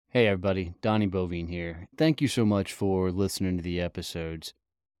Hey everybody, Donnie Bovine here. Thank you so much for listening to the episodes.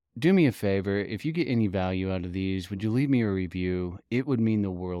 Do me a favor, if you get any value out of these, would you leave me a review? It would mean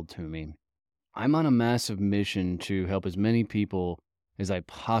the world to me. I'm on a massive mission to help as many people as I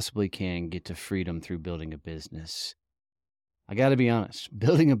possibly can get to freedom through building a business. I gotta be honest,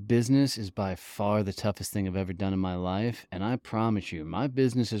 building a business is by far the toughest thing I've ever done in my life, and I promise you, my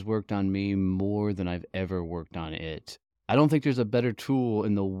business has worked on me more than I've ever worked on it. I don't think there's a better tool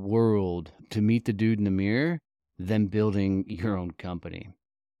in the world to meet the dude in the mirror than building your own company.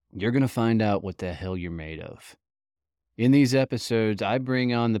 You're gonna find out what the hell you're made of. In these episodes, I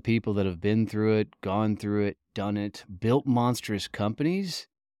bring on the people that have been through it, gone through it, done it, built monstrous companies,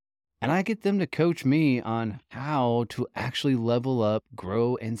 and I get them to coach me on how to actually level up,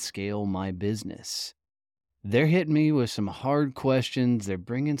 grow, and scale my business. They're hitting me with some hard questions. They're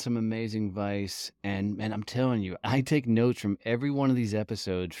bringing some amazing advice. And I'm telling you, I take notes from every one of these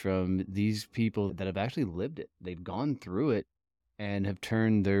episodes from these people that have actually lived it. They've gone through it and have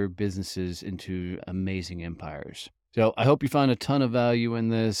turned their businesses into amazing empires. So I hope you find a ton of value in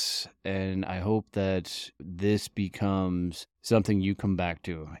this, and I hope that this becomes something you come back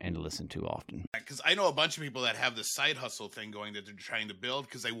to and listen to often. Because I know a bunch of people that have the side hustle thing going that they're trying to build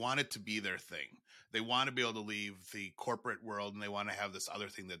because they want it to be their thing. They want to be able to leave the corporate world and they want to have this other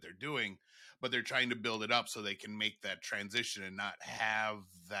thing that they're doing, but they're trying to build it up so they can make that transition and not have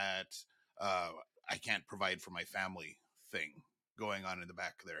that I can't provide for my family thing going on in the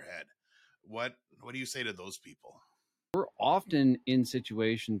back of their head. What do you say to those people? We're often in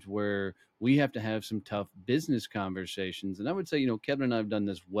situations where we have to have some tough business conversations. And I would say, Kevin and I have done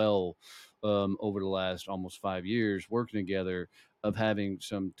this well over the last almost 5 years working together of having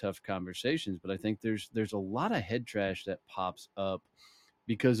some tough conversations. But I think there's a lot of head trash that pops up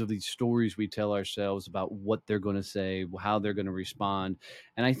because of these stories we tell ourselves about what they're going to say, how they're going to respond.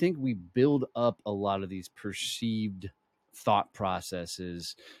 And I think we build up a lot of these perceived thought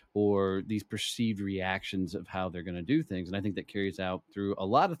processes or these perceived reactions of how they're going to do things. And I think that carries out through a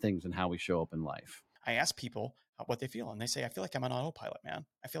lot of things and how we show up in life. I ask people what they feel, and they say, I feel like I'm on autopilot, man.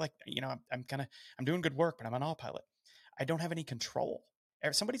 I feel like, I'm doing good work, but I'm on autopilot. I don't have any control.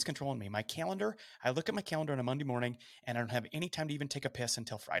 Somebody's controlling me. My calendar, I look at my calendar on a Monday morning and I don't have any time to even take a piss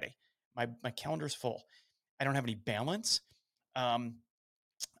until Friday. My calendar's full. I don't have any balance. Um,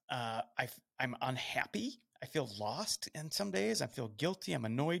 I'm unhappy. I feel lost in some days. I feel guilty. I'm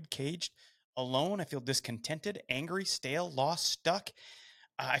annoyed, caged, alone. I feel discontented, angry, stale, lost, stuck.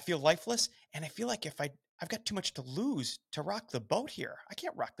 I feel lifeless, and I feel like if I've got too much to lose to rock the boat here. I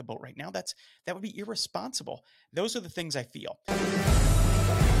can't rock the boat right now. That would be irresponsible. Those are the things I feel.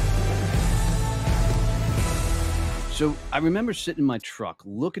 So I remember sitting in my truck,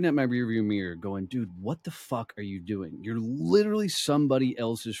 looking at my rearview mirror, going, dude, what the fuck are you doing? You're literally somebody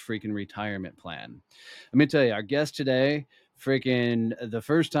else's freaking retirement plan. Let me tell you, our guest today, freaking the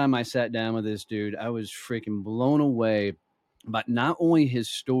first time I sat down with this dude, I was freaking blown away about not only his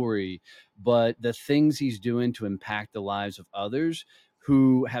story, but the things he's doing to impact the lives of others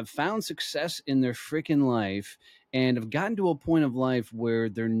who have found success in their freaking life and have gotten to a point of life where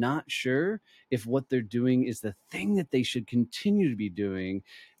they're not sure if what they're doing is the thing that they should continue to be doing,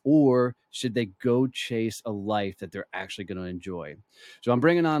 or should they go chase a life that they're actually going to enjoy. So I'm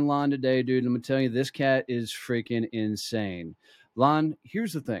bringing on Lon today, dude. I'm going to tell you, this cat is freaking insane. Lon,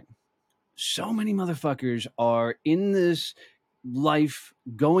 here's the thing. So many motherfuckers are in this life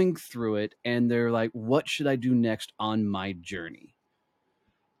going through it, and they're like, what should I do next on my journey?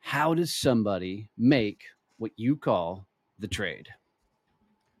 How does somebody make what you call the trade?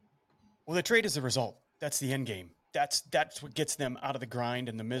 Well, the trade is the result. That's the end game. That's what gets them out of the grind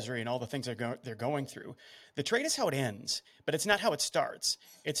and the misery and all the things they're going through. The trade is how it ends, but it's not how it starts.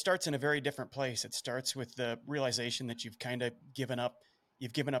 It starts in a very different place. It starts with the realization that you've kind of given up.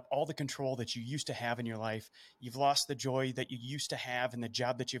 You've given up all the control that you used to have in your life. You've lost the joy that you used to have in the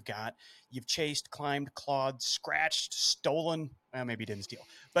job that you've got. You've chased, climbed, clawed, scratched, stolen. Well, maybe you didn't steal.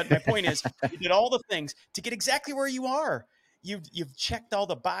 But my point is, you did all the things to get exactly where you are. You've checked all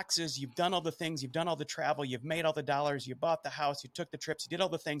the boxes. You've done all the things. You've done all the travel. You've made all the dollars. You bought the house. You took the trips. You did all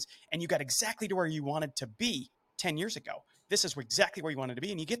the things. And you got exactly to where you wanted to be 10 years ago. This is exactly where you wanted to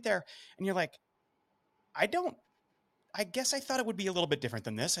be. And you get there and you're like, I guess I thought it would be a little bit different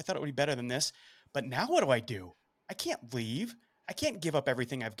than this. I thought it would be better than this. But now what do? I can't leave. I can't give up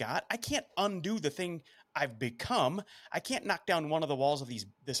everything I've got. I can't undo the thing I've become. I can't knock down one of the walls of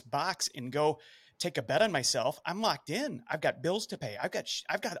this box and go take a bet on myself. I'm locked in. I've got bills to pay. I've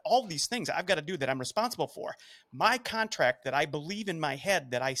got all these things I've got to do that I'm responsible for. My contract that I believe in my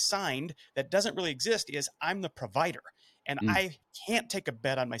head that I signed that doesn't really exist is I'm the provider. and Mm. I can't take a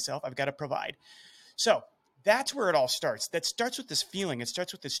bet on myself. I've got to provide. So that's where it all starts. That starts with this feeling. It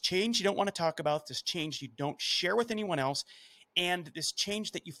starts with this change you don't want to talk about, this change you don't share with anyone else, and this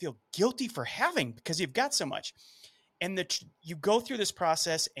change that you feel guilty for having because you've got so much. And that you go through this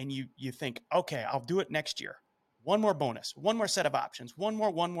process and you think, okay, I'll do it next year. One more bonus, one more set of options, one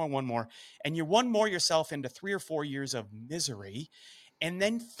more, and you one more yourself into 3 or 4 years of misery. And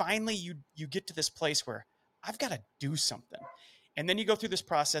then finally you get to this place where I've got to do something. And then you go through this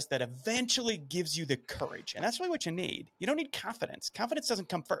process that eventually gives you the courage. And that's really what you need. You don't need confidence. Confidence doesn't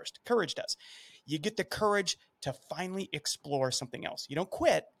come first. Courage does. You get the courage to finally explore something else. You don't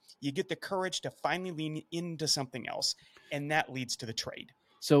quit. You get the courage to finally lean into something else. And that leads to the trade.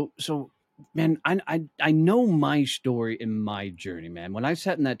 So, man, I know my story and my journey, man. When I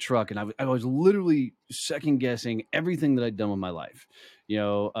sat in that truck and I was literally second guessing everything that I'd done with my life.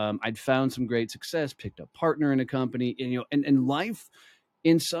 I'd found some great success, picked a partner in a company, and life,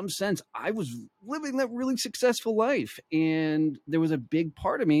 in some sense, I was living that really successful life, and there was a big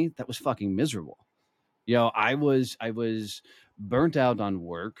part of me that was fucking miserable. I was burnt out on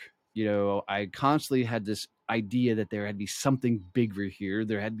work. I constantly had this idea that there had to be something bigger here.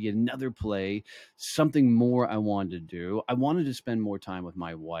 There had to be another play, something more I wanted to do. I wanted to spend more time with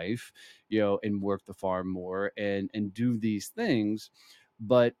my wife, and work the farm more and do these things.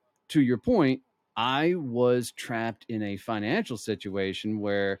 But to your point, I was trapped in a financial situation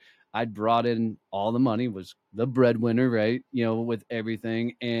where I'd brought in all the money, was the breadwinner, right? With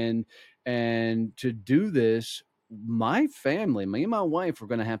everything. And to do this, my family, me and my wife, were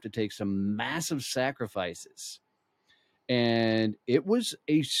going to have to take some massive sacrifices. And it was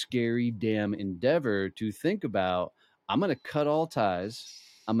a scary damn endeavor to think about. I'm going to cut all ties.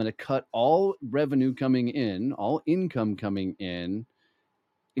 I'm going to cut all revenue coming in, all income coming in,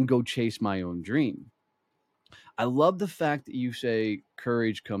 and go chase my own dream. I love the fact that you say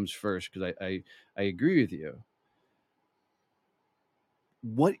courage comes first, because I agree with you.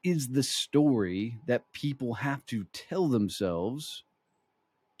 What is the story that people have to tell themselves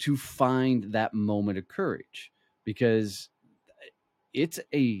to find that moment of courage? Because it's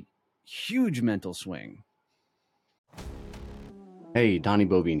a huge mental swing. Hey, Donnie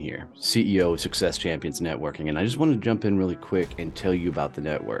Bovine here, CEO of Success Champions Networking, and I just wanted to jump in really quick and tell you about the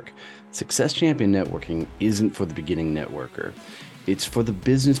network. Success Champion Networking isn't for the beginning networker. It's for the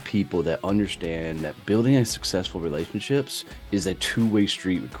business people that understand that building a successful relationships is a two-way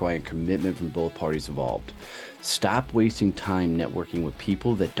street requiring commitment from both parties involved. Stop wasting time networking with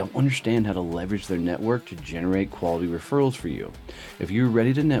people that don't understand how to leverage their network to generate quality referrals for you. If you're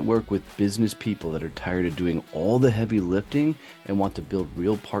ready to network with business people that are tired of doing all the heavy lifting and want to build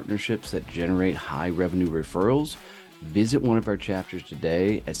real partnerships that generate high revenue referrals, visit one of our chapters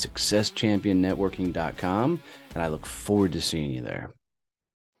today at successchampionnetworking.com, and I look forward to seeing you there.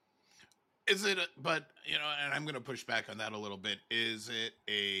 But, and I'm going to push back on that a little bit. Is it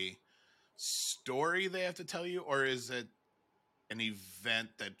a story they have to tell you, or is it an event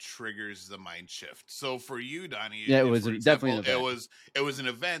that triggers the mind shift? So for you, Donnie, Yeah, it was for definitely example, an event. it was an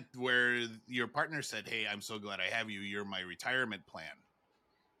event where your partner said, "Hey, I'm so glad I have you. You're my retirement plan."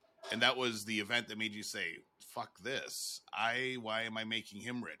 And that was the event that made you say, "Fuck this. Why am I making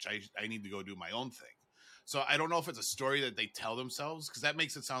him rich? I need to go do my own thing." So I don't know if it's a story that they tell themselves, because that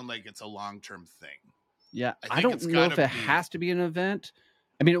makes it sound like it's a long-term thing. Yeah, I I think don't it's know got if to it be. has to be an event.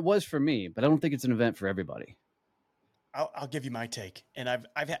 I mean, it was for me, but I don't think it's an event for everybody. I'll give you my take. And I've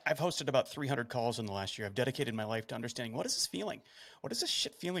hosted about 300 calls in the last year. I've dedicated my life to understanding, what is this feeling? What is this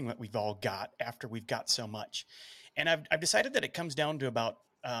shit feeling that we've all got after we've got so much? And I've decided that it comes down to about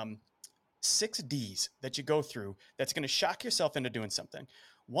 6 Ds that you go through that's going to shock yourself into doing something.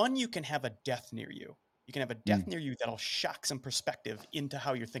 One, you can have a death near you. You can have a death near you that'll shock some perspective into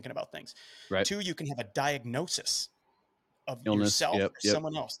how you're thinking about things. Right. Two, you can have a diagnosis of Illness. yourself Yep. or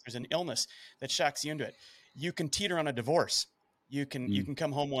someone else. There's an illness that shocks you into it. You can teeter on a divorce. You can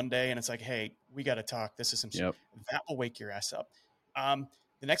come home one day and it's like, hey, we got to talk. This is some shit. Yep. That will wake your ass up.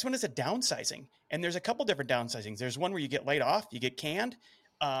 The next one is a downsizing, and there's a couple different downsizings. There's one where you get laid off, you get canned,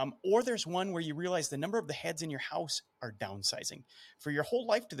 or there's one where you realize the number of the heads in your house are downsizing. For your whole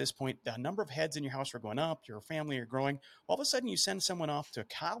life to this point, the number of heads in your house are going up, your family are growing. All of a sudden, you send someone off to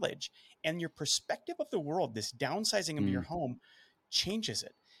college, and your perspective of the world, this downsizing of your home, changes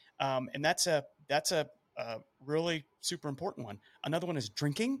it. And that's a really super important one. Another one is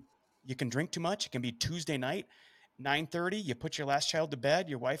drinking. You can drink too much. It can be Tuesday night. 9:30, you put your last child to bed,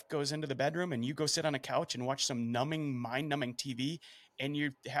 your wife goes into the bedroom, and you go sit on a couch and watch some mind-numbing TV, and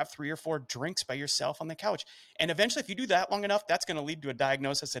you have 3 or 4 drinks by yourself on the couch. And eventually, if you do that long enough, that's going to lead to a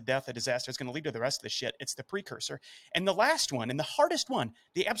diagnosis, a death, a disaster. It's going to lead to the rest of the shit. It's the precursor. And the last one, and the hardest one,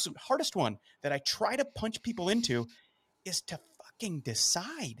 the absolute hardest one that I try to punch people into is to fucking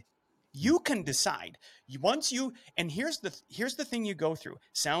decide. You can decide. And here's the thing you go through.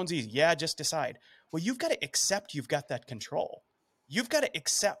 Sounds easy. Yeah, just decide. Well, you've got to accept you've got that control. You've got to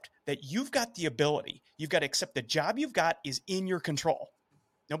accept that you've got the ability. You've got to accept the job you've got is in your control.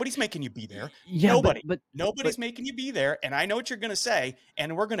 Nobody's making you be there. Yeah, Nobody's making you be there. And I know what you're going to say,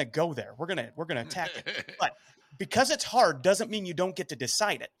 and we're going to go there. We're going to attack it. But because it's hard doesn't mean you don't get to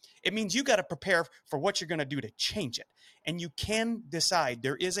decide it. It means you got to prepare for what you're going to do to change it. And you can decide.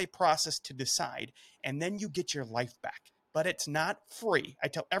 There is a process to decide, and then you get your life back. But it's not free. I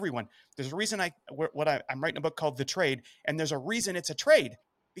tell everyone, there's a reason I'm writing a book called The Trade, and there's a reason it's a trade,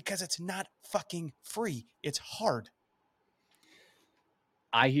 because it's not fucking free. It's hard.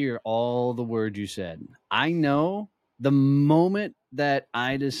 I hear all the words you said. I know the moment that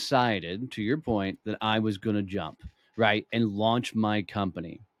I decided, to your point, that I was going to jump, right, and launch my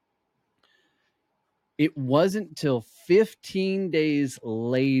company, it wasn't till 15 days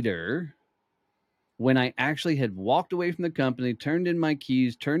later when I actually had walked away from the company, turned in my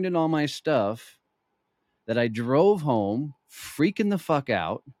keys, turned in all my stuff, that I drove home freaking the fuck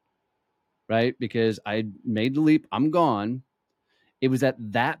out, right, because I made the leap. I'm gone. It was at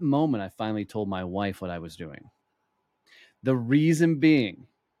that moment I finally told my wife what I was doing. The reason being,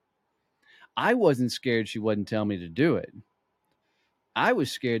 I wasn't scared she wouldn't tell me to do it. I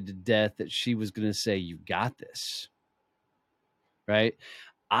was scared to death that she was going to say, "You got this." Right?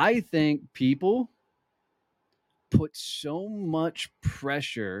 I think people put so much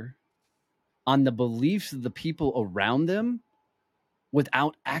pressure on the beliefs of the people around them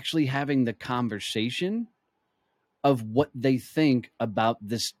without actually having the conversation of what they think about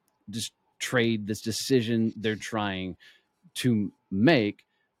this trade, this decision they're trying to make,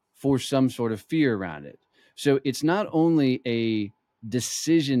 for some sort of fear around it. So it's not only a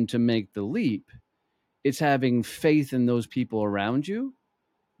decision to make the leap, it's having faith in those people around you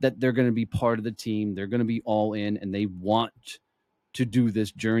that they're going to be part of the team, they're going to be all in, and they want to do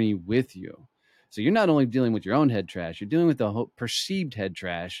this journey with you. So you're not only dealing with your own head trash, you're dealing with the whole perceived head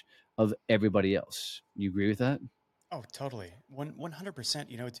trash of everybody else. You agree with that? Oh, totally.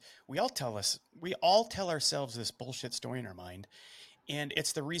 100%. We all tell ourselves this bullshit story in our mind, and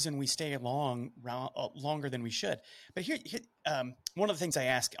it's the reason we stay longer than we should. But one of the things I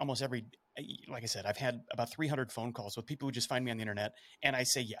ask almost like I said, I've had about 300 phone calls with people who just find me on the internet, and I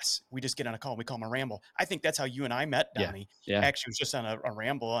say yes. We just get on a call. We call them a ramble. I think that's how you and I met, Donnie. Yeah. Actually, it was just on a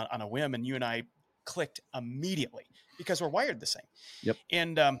ramble on a whim, and you and I clicked immediately because we're wired the same. Yep.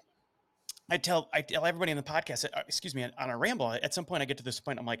 And I tell everybody in the podcast, excuse me, on a ramble, at some point I get to this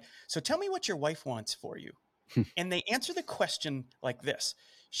point, I'm like, so tell me what your wife wants for you. And they answer the question like this.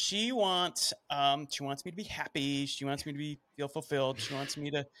 She wants me to be happy. She wants me to feel fulfilled. She wants me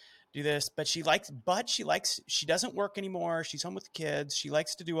to do this, but she doesn't work anymore. She's home with the kids. She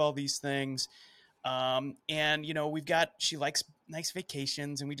likes to do all these things. And she likes nice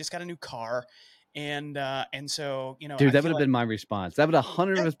vacations, and we just got a new car. And so, dude, that would have been my response. That would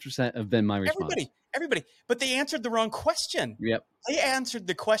 100% have been my response. Everybody, but they answered the wrong question. Yep. They answered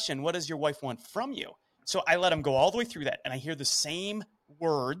the question, what does your wife want from you? So I let them go all the way through that. And I hear the same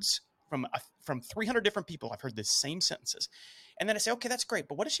words from 300 different people. I've heard the same sentences. And then I say, okay, that's great.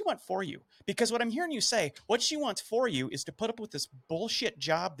 But what does she want for you? Because what I'm hearing you say, what she wants for you is to put up with this bullshit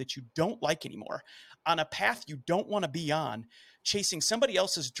job that you don't like anymore, on a path you don't want to be on, chasing somebody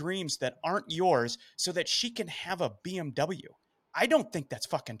else's dreams that aren't yours so that she can have a BMW. I don't think that's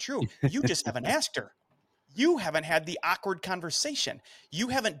fucking true. You just haven't asked her. You haven't had the awkward conversation. You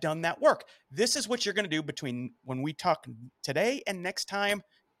haven't done that work. This is what you're going to do between when we talk today and next time,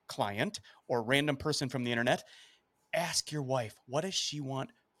 client or random person from the internet. Ask your wife, what does she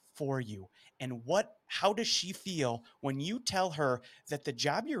want for you? And how does she feel when you tell her that the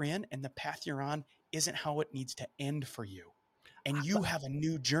job you're in and the path you're on isn't how it needs to end for you? And you have a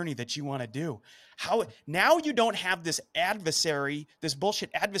new journey that you want to do. Now you don't have this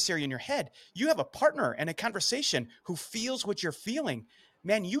bullshit adversary in your head. You have a partner and a conversation who feels what you're feeling.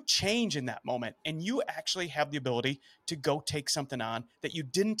 Man, you change in that moment, and you actually have the ability to go take something on that you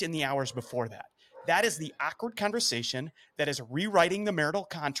didn't in the hours before that. That is the awkward conversation that is rewriting the marital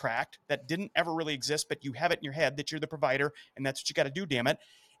contract that didn't ever really exist, but you have it in your head that you're the provider and that's what you got to do, damn it.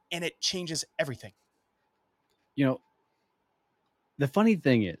 And it changes everything. The funny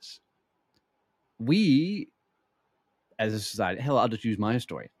thing is, we as a society. Hell, I'll just use my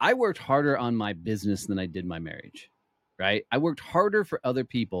story. I worked harder on my business than I did my marriage, right? I worked harder for other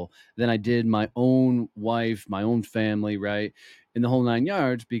people than I did my own wife, my own family, right? In the whole 9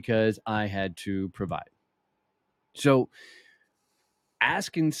 yards, because I had to provide. So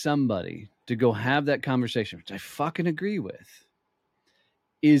asking somebody to go have that conversation, which I fucking agree with,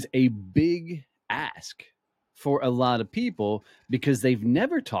 is a big ask for a lot of people because they've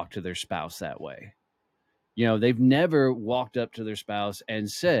never talked to their spouse that way. You know, they've never walked up to their spouse and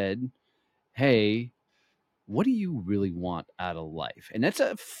said, "Hey, what do you really want out of life?" And that's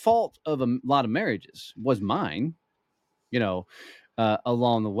a fault of a lot of marriages. It was mine, you know,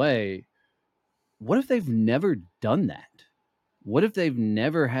 along the way. What if they've never done that? What if they've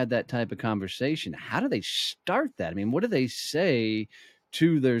never had that type of conversation? How do they start that? I mean, what do they say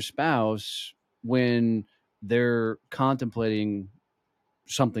to their spouse when they're contemplating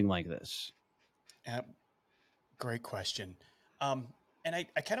something like this? Great question. Um, and I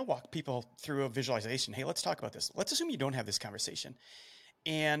kind of walk people through a visualization. Hey, let's talk about this. Let's assume you don't have this conversation.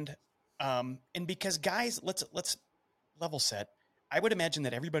 And because guys, let's level set. I would imagine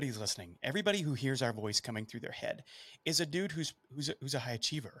that everybody's listening. Everybody who hears our voice coming through their head is a dude who's a high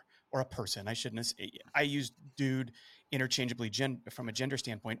achiever, or a person. I shouldn't. I use dude interchangeably from a gender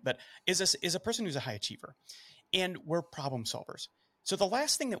standpoint, but is a person who's a high achiever, and we're problem solvers. So the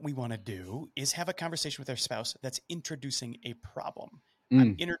last thing that we want to do is have a conversation with our spouse that's introducing a problem.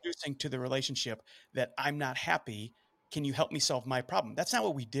 I'm Mm, introducing to the relationship that I'm not happy. Can you help me solve my problem? That's not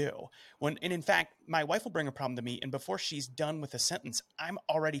what we do. And in fact, my wife will bring a problem to me, and before she's done with a sentence, I'm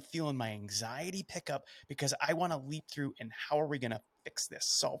already feeling my anxiety pick up because I want to leap through and how are we going to fix this,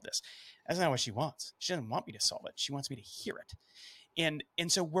 solve this? That's not what she wants. She doesn't want me to solve it. She wants me to hear it.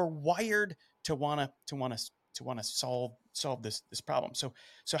 And so we're wired to want to solve this problem. So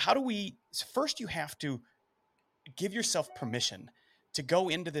how do we? First, you have to give yourself permission to go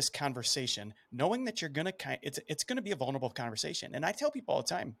into this conversation knowing that you're gonna it's gonna be a vulnerable conversation. And I tell people all the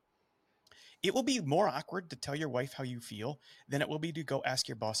time, it will be more awkward to tell your wife how you feel than it will be to go ask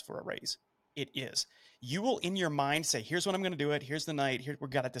your boss for a raise. It is. You will in your mind say, here's when I'm going to do it. Here's the night. Here, we've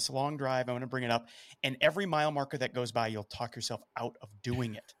got this long drive. I'm going to bring it up. And every mile marker that goes by, you'll talk yourself out of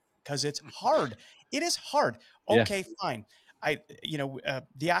doing it because it's hard. It is hard. yeah. Okay, fine.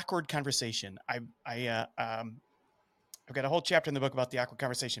 The awkward conversation. I've got a whole chapter in the book about the awkward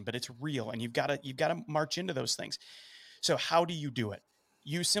conversation, but it's real, and you've got to march into those things. So how do you do it?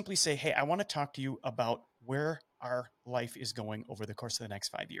 You simply say, "Hey, I want to talk to you about where our life is going over the course of the next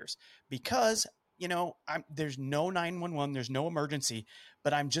 5 years, because there's no 911, there's no emergency,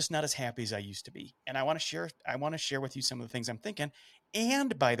 but I'm just not as happy as I used to be, and I want to share. I want to share with you some of the things I'm thinking.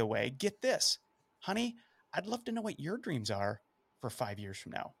 And by the way, get this, honey, I'd love to know what your dreams are for 5 years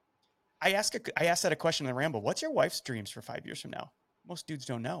from now. I asked that a question in the ramble. What's your wife's dreams for 5 years from now? Most dudes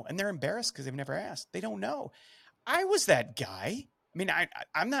don't know, and they're embarrassed because they've never asked. They don't know. I was that guy. I mean,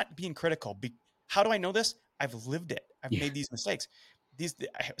 I'm not being critical. How do I know this? I've lived it. I've Yeah. made these mistakes. These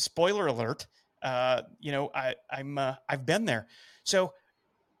Spoiler alert. I've been there. So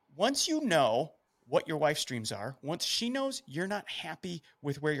once you know what your wife's dreams are, once she knows you're not happy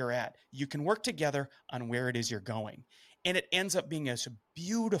with where you're at, you can work together on where it is you're going. And it ends up being a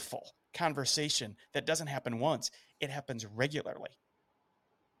beautiful conversation that doesn't happen once, it happens regularly.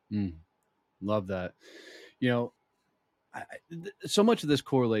 Mm, love that. You know, so much of this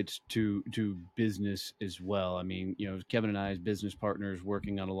correlates to business as well. I mean, you know, Kevin and I as business partners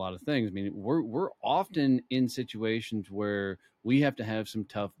working on a lot of things. I mean, we're often in situations where we have to have some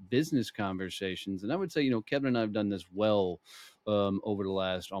tough business conversations, and I would say, you know, Kevin and I have done this well over the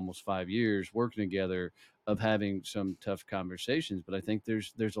last almost 5 years working together of having some tough conversations. But I think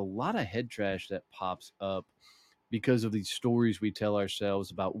there's a lot of head trash that pops up because of these stories we tell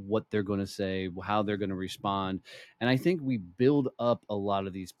ourselves about what they're going to say, how they're going to respond. And I think we build up a lot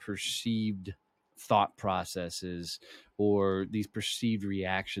of these perceived thought processes or these perceived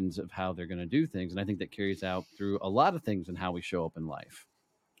reactions of how they're going to do things. And I think that carries out through a lot of things and how we show up in life.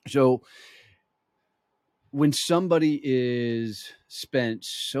 So when somebody is spent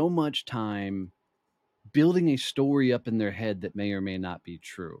so much time building a story up in their head that may or may not be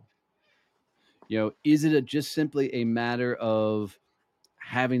true, you know, is it just simply a matter of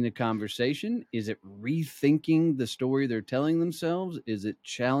having the conversation? Is it rethinking the story they're telling themselves? Is it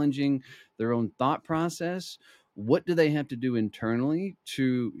challenging their own thought process? What do they have to do internally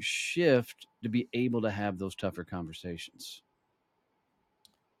to shift to be able to have those tougher conversations?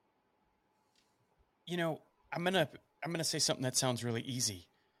 You know, I'm gonna say something that sounds really easy,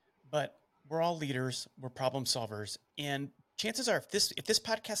 but we're all leaders, we're problem solvers, and chances are, if this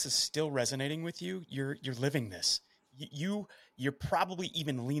podcast is still resonating with you, you're living this. You're probably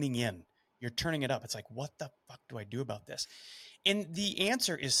even leaning in. You're turning it up. It's like, what the fuck do I do about this? And the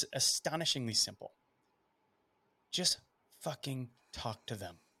answer is astonishingly simple. Just fucking talk to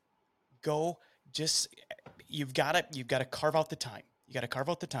them. Go, just you've got to carve out the time. You got to carve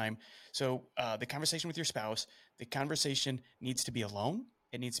out the time. So the conversation with your spouse, the conversation needs to be alone.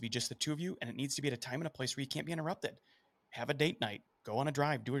 It needs to be just the two of you, and it needs to be at a time and a place where you can't be interrupted. Have a date night, go on a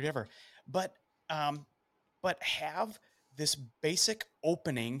drive, do whatever. But um, but have this basic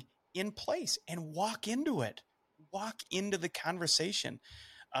opening in place and walk into it. Walk into the conversation.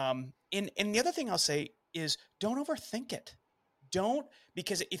 And the other thing I'll say is don't overthink it. Don't,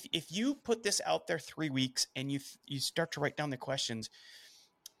 because if you put this out there 3 weeks and you start to write down the questions,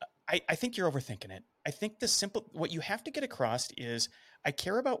 I think you're overthinking it. I think what you have to get across is I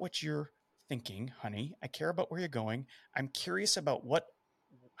care about what you're thinking, honey. I care about where you're going. I'm curious about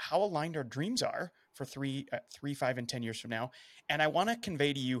how aligned our dreams are for 5, and 10 years from now. And I want to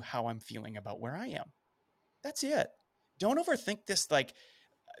convey to you how I'm feeling about where I am. That's it. Don't overthink this. Like,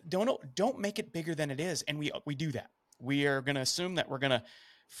 don't make it bigger than it is. And we do that. We are going to assume that we're going to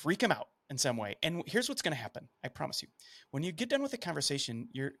freak them out in some way. And here's what's going to happen. I promise you. When you get done with the conversation,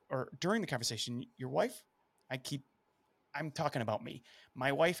 or during the conversation, your wife, I'm talking about me.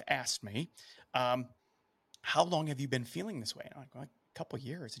 My wife asked me, how long have you been feeling this way? And I'm like, well, a couple of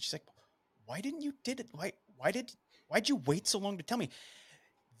years. And she's like, why didn't you did it? Why'd you wait so long to tell me?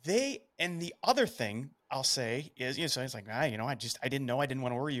 And the other thing I'll say is, so it's like, I didn't know, I didn't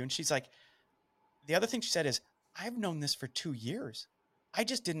want to worry you. And she's like, the other thing she said is, I've known this for 2 years. I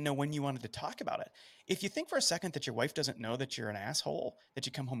just didn't know when you wanted to talk about it. If you think for a second that your wife doesn't know that you're an asshole, that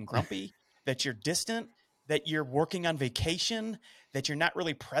you come home grumpy, that you're distant, that you're working on vacation, that you're not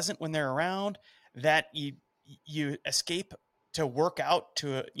really present when they're around, that you escape to work out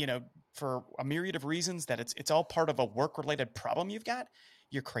for a myriad of reasons, that it's all part of a work-related problem you've got,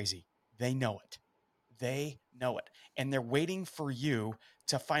 you're crazy. They know it. They know it. And they're waiting for you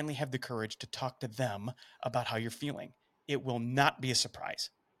to finally have the courage to talk to them about how you're feeling. It will not be a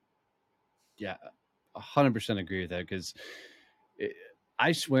surprise. Yeah, 100% agree with that, because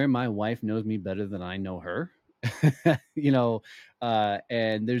I swear my wife knows me better than I know her.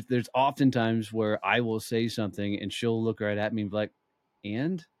 And there's oftentimes where I will say something and she'll look right at me and be like,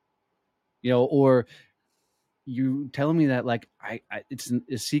 and or you telling me that, like, it's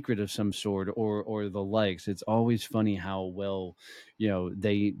a secret of some sort, or the likes. It's always funny how well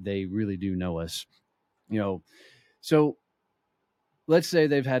they really do know us. So let's say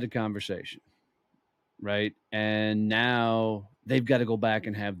they've had a conversation, right? And now they've got to go back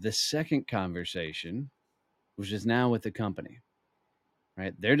and have the second conversation, which is now with the company,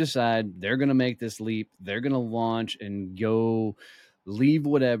 right? They're going to make this leap. They're going to launch and go leave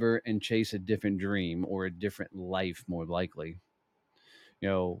whatever and chase a different dream or a different life, more likely.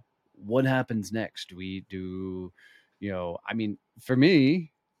 What happens next? Do we do, for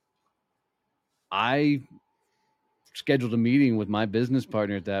me, I scheduled a meeting with my business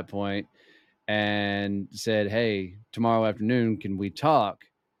partner at that point and said, hey, tomorrow afternoon, can we talk?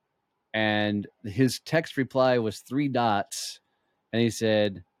 And his text reply was 3 dots. And he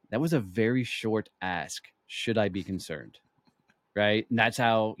said, that was a very short ask. Should I be concerned? Right. And that's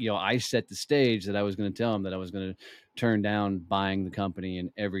how, I set the stage that I was going to tell him that I was going to turn down buying the company and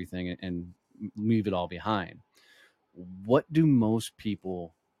everything and leave it all behind. What do most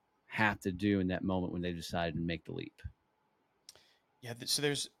people have to do in that moment when they decided to make the leap? Yeah. So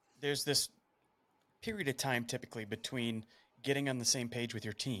there's this period of time typically between getting on the same page with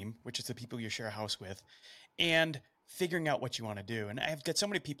your team, which is the people you share a house with, and figuring out what you want to do. And I've got so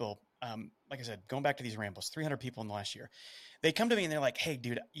many people, like I said, going back to these rambles, 300 people in the last year, they come to me and they're like, hey,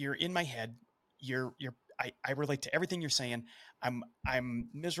 dude, you're in my head. I relate to everything you're saying. I'm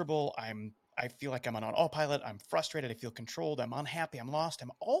miserable. I feel like I'm on autopilot. I'm frustrated. I feel controlled. I'm unhappy. I'm lost.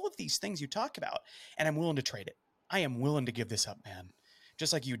 I'm all of these things you talk about, and I'm willing to trade it. I am willing to give this up, man.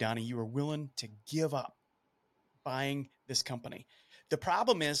 Just like you, Donnie, you are willing to give up buying this company. The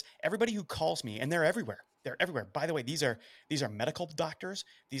problem is everybody who calls me, and they're everywhere. They're everywhere. By the way, these are medical doctors.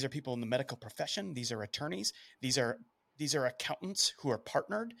 These are people in the medical profession. These are attorneys. These are accountants who are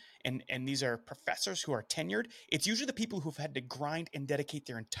partnered, and these are professors who are tenured. It's usually the people who've had to grind and dedicate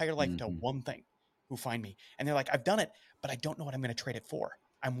their entire life to one thing who find me. And they're like, I've done it, but I don't know what I'm going to trade it for.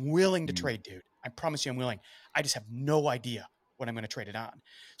 I'm willing to trade, dude. I promise you I'm willing. I just have no idea what I'm going to trade it on.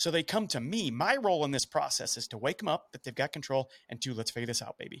 So they come to me. My role in this process is to wake them up that they've got control, and 2, let's figure this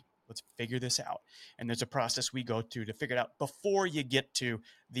out, baby. Let's figure this out. And there's a process we go through to figure it out before you get to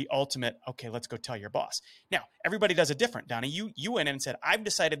the ultimate, okay, let's go tell your boss. Now, everybody does it different, Donnie. You went in and said, I've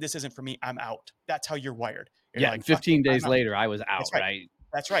decided this isn't for me. I'm out. That's how you're wired. You're Yeah, like, and fuck it, 15 days I'm out. later, I was out, That's right. right?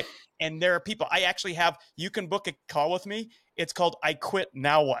 That's right. And there are people I actually have, you can book a call with me. It's called I Quit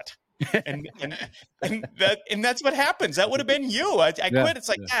Now What? And that's what happens. That would have been you. I Yeah, quit. It's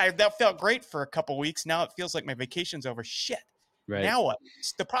like, yeah. that felt great for a couple weeks. Now it feels like my vacation's over. Shit. Right. Now what?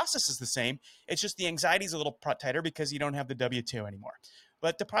 The process is the same. It's just the anxiety is a little tighter because you don't have the W-2 anymore.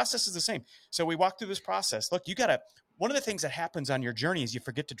 But the process is the same. So we walk through this process. Look, one of the things that happens on your journey is you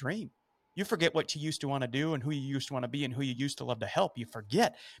forget to dream. You forget what you used to want to do and who you used to want to be and who you used to love to help. You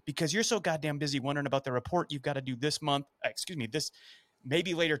forget because you're so goddamn busy wondering about the report you've got to do this month. This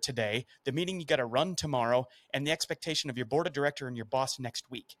maybe later today, the meeting you got to run tomorrow, and the expectation of your board of director and your boss next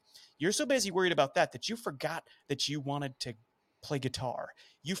week. You're so busy worried about that you forgot that you wanted to play guitar.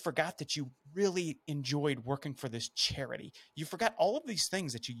 You forgot that you really enjoyed working for this charity. You forgot all of these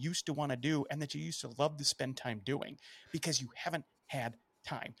things that you used to want to do and that you used to love to spend time doing because you haven't had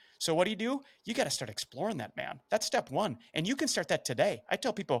time. So what do? You got to start exploring that, man. That's step one. And you can start that today. I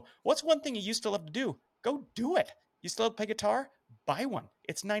tell people, what's one thing you used to love to do? Go do it. You still love to play guitar? Buy one.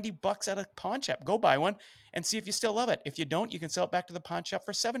 It's $90 at a pawn shop. Go buy one and see if you still love it. If you don't, you can sell it back to the pawn shop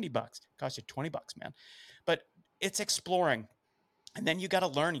for $70. It costs you $20, man. But it's exploring. And then you got to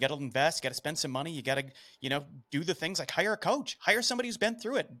learn, you got to invest, you got to spend some money. You got to, do the things like hire a coach, hire somebody who's been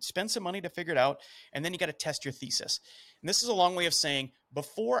through it, spend some money to figure it out. And then you got to test your thesis. And this is a long way of saying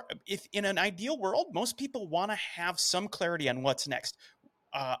if in an ideal world, most people want to have some clarity on what's next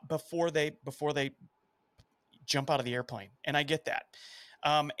before they jump out of the airplane. And I get that.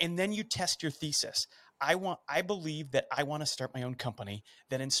 And then you test your thesis. I believe that I want to start my own company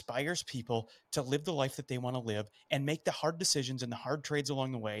that inspires people to live the life that they want to live and make the hard decisions and the hard trades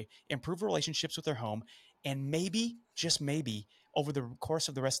along the way, improve relationships with their home. And maybe, just maybe, over the course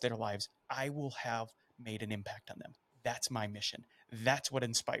of the rest of their lives, I will have made an impact on them. That's my mission. That's what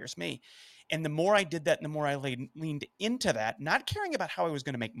inspires me. And the more I did that and the more I leaned into that, not caring about how I was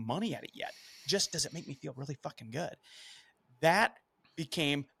going to make money at it yet, just does it make me feel really fucking good? That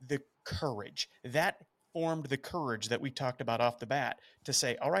became the courage. That formed the courage that we talked about off the bat to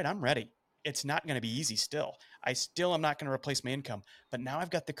say, all right, I'm ready. It's not going to be easy still. I still am not going to replace my income, but now I've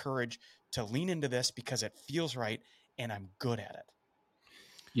got the courage to lean into this because it feels right and I'm good at it.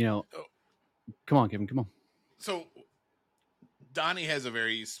 Come on, Kevin, come on. So Donnie has a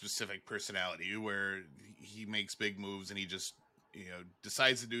very specific personality where he makes big moves and he just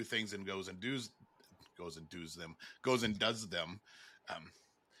decides to do things and goes and does them.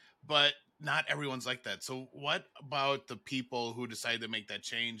 But not everyone's like that. So what about the people who decide to make that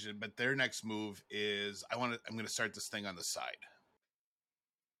change, but their next move is I'm going to start this thing on the side?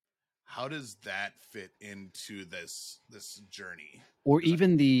 How does that fit into this journey? Or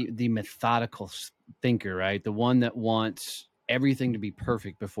even the methodical thinker, right? The one that wants everything to be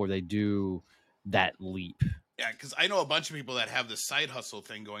perfect before they do that leap. Yeah, because I know a bunch of people that have the side hustle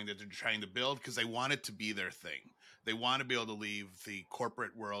thing going that they're trying to build because they want it to be their thing. They want to be able to leave the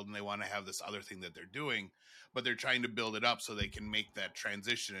corporate world and they want to have this other thing that they're doing, but they're trying to build it up so they can make that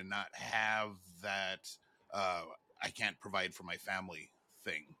transition and not have that I can't provide for my family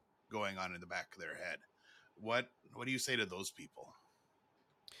thing going on in the back of their head. What do you say to those people?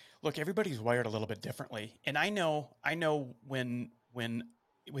 Look, everybody's wired a little bit differently. And I know when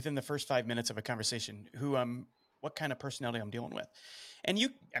within the first 5 minutes of a conversation what kind of personality I'm dealing with. And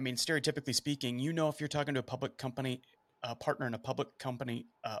stereotypically speaking, if you're talking to a public company, a partner in a public company,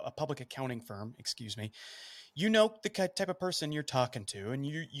 a public accounting firm, the type of person you're talking to, and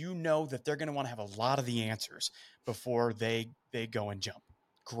you know that they're going to want to have a lot of the answers before they go and jump.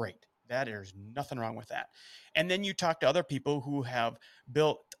 Great. There's nothing wrong with that. And then you talk to other people who have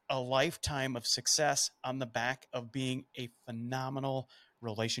built a lifetime of success on the back of being a phenomenal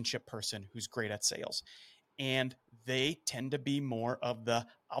relationship person who's great at sales. And they tend to be more of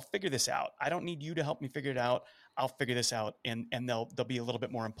I'll figure this out. I don't need you to help me figure it out. I'll figure this out. And they'll be a little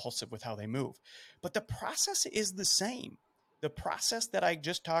bit more impulsive with how they move. But the process is the same. The process that I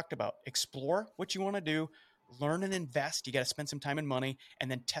just talked about, explore what you want to do, learn and invest. You got to spend some time and money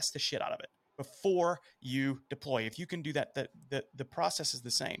and then test the shit out of it before you deploy. If you can do that, the process is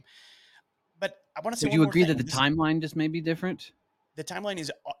the same. But I want to say Would one you more agree thing. that the timeline just may be different? The timeline is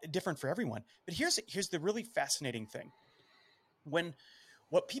different for everyone. But here's the really fascinating thing. When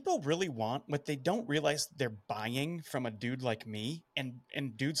what people really want, what they don't realize they're buying from a dude like me and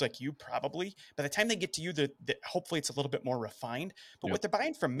dudes like you probably, by the time they get to you, hopefully it's a little bit more refined. But Yep. what they're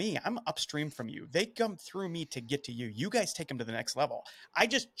buying from me, I'm upstream from you. They come through me to get to you. You guys take them to the next level. I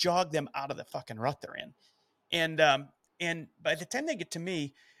just jog them out of the fucking rut they're in. And by the time they get to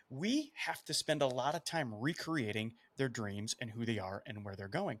me, we have to spend a lot of time recreating their dreams and who they are and where they're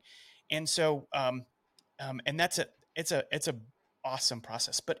going. And so and that's a it's a awesome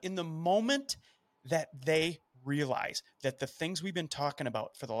process. But in the moment that they realize that the things we've been talking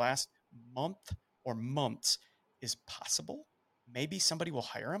about for the last month or months is possible, maybe somebody will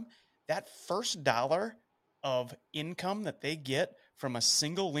hire them. That first dollar of income that they get from a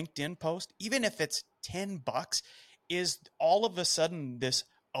single LinkedIn post, even if it's $10, is all of a sudden this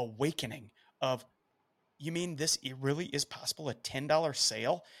awakening of, you mean this it really is possible? A $10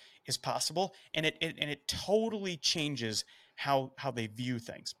 sale is possible, and it totally changes how they view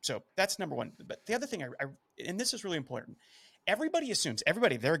things. So that's number one. But the other thing, and this is really important. Everybody assumes,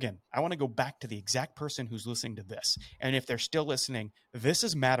 everybody there again, I want to go back to the exact person who's listening to this. And if they're still listening, this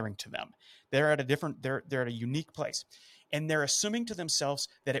is mattering to them. They're at a different, they're at a unique place. And they're assuming to themselves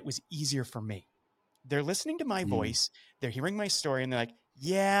that it was easier for me. They're listening to my Mm. voice, they're hearing my story, and they're like,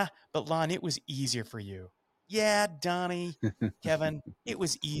 yeah, but Lon, it was easier for you. Yeah, Donnie, Kevin, it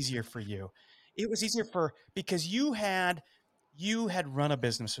was easier for you. It was easier because you had run a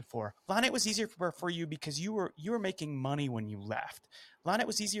business before. Lon, it was easier for you because you were making money when you left. Lon, it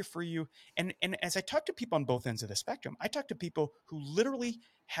was easier for you. And as I talk to people on both ends of the spectrum, I talk to people who literally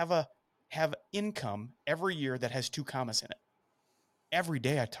have income every year that has two commas in it. Every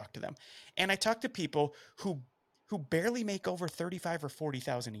day I talk to them. And I talk to people who barely make over 35 or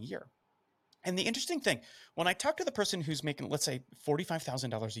 40,000 a year. And the interesting thing, when I talk to the person who's making, let's say,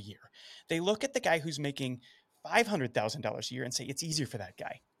 $45,000 a year, they look at the guy who's making $500,000 a year and say, it's easier for that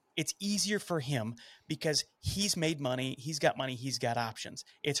guy. It's easier for him because he's made money, he's got options.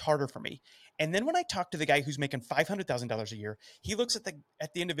 It's harder for me. And then when I talk to the guy who's making $500,000 a year, he looks at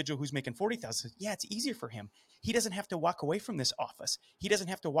the individual who's making 40,000. Yeah, it's easier for him. He doesn't have to walk away from this office. He doesn't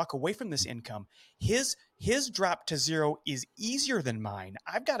have to walk away from this income. His drop to zero is easier than mine.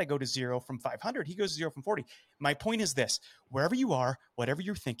 I've got to go to zero from 500. He goes to zero from 40. My point is this: wherever you are, whatever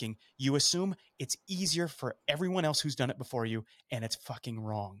you're thinking, you assume it's easier for everyone else who's done it before you, and it's fucking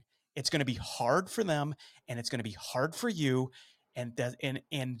wrong. It's going to be hard for them, and it's going to be hard for you, and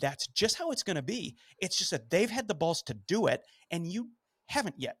that's just how it's going to be. It's just that they've had the balls to do it, and you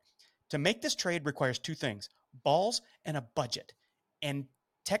haven't yet. To make this trade requires two things: balls and a budget. And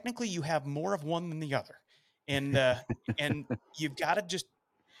technically, you have more of one than the other. And you've got to just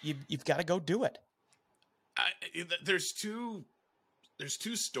you've got to go do it. There's two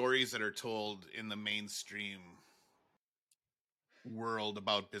stories that are told in the mainstream world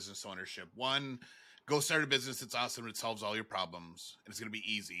about business ownership. One, go start a business. It's awesome. It solves all your problems, and it's going to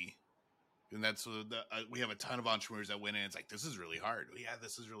be easy. And that's we have a ton of entrepreneurs that went in. It's like, this is really hard. Yeah,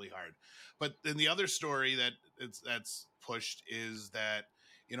 this is really hard. But then the other story that's pushed is that,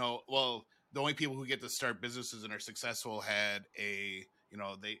 well, the only people who get to start businesses and are successful had they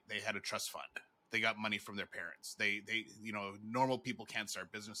had a trust fund. They got money from their parents. They normal people can't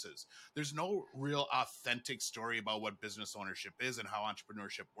start businesses. There's no real authentic story about what business ownership is and how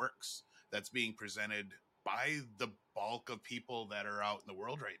entrepreneurship works that's being presented by the bulk of people that are out in the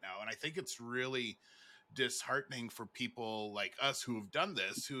world right now. And I think it's really disheartening for people like us who have done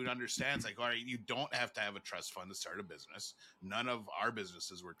this, who understands, like, all right, you don't have to have a trust fund to start a business. None of our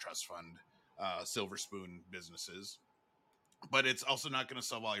businesses were trust fund, silver spoon businesses. But it's also not going to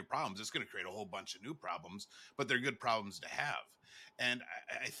solve all your problems. It's going to create a whole bunch of new problems, but they're good problems to have. And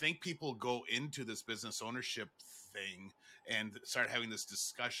I think people go into this business ownership thing and start having this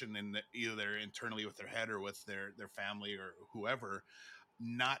discussion in either internally with their head or with their family or whoever,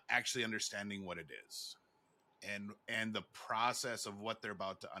 not actually understanding what it is and the process of what they're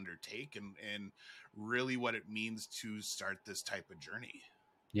about to undertake and really what it means to start this type of journey.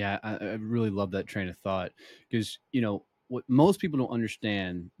 Yeah, I really love that train of thought because, what most people don't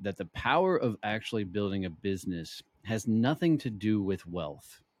understand that the power of actually building a business has nothing to do with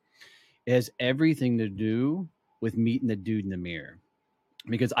wealth. It has everything to do with meeting the dude in the mirror.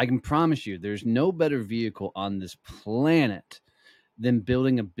 Because I can promise you, there's no better vehicle on this planet than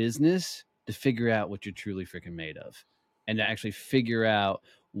building a business to figure out what you're truly freaking made of and to actually figure out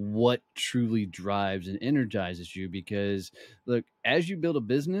what truly drives and energizes you. Because, look, as you build a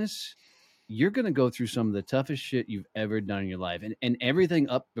business, you're going to go through some of the toughest shit you've ever done in your life. And everything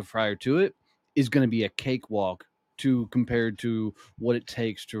up prior to it is going to be a cakewalk to compared to what it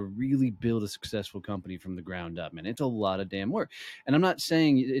takes to really build a successful company from the ground up, man. It's a lot of damn work. And I'm not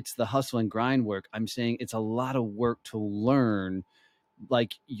saying it's the hustle and grind work. I'm saying it's a lot of work to learn,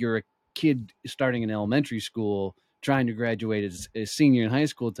 like you're a kid starting in elementary school trying to graduate as a senior in high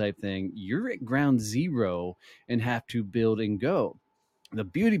school type thing. You're at ground zero and have to build and go. The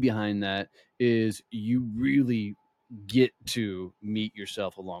beauty behind that is you really get to meet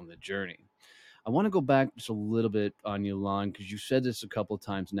yourself along the journey. I want to go back just a little bit on you, Lon, because you said this a couple of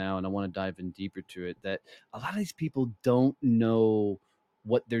times now, and I want to dive in deeper to it. That a lot of these people don't know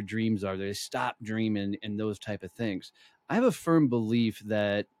what their dreams are. They stop dreaming and those type of things. I have a firm belief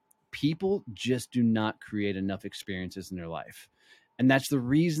that people just do not create enough experiences in their life. And that's the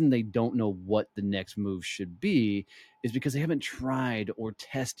reason they don't know what the next move should be, is because they haven't tried or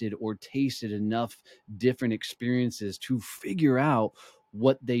tested or tasted enough different experiences to figure out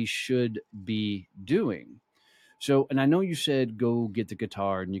what they should be doing. So, and I know you said go get the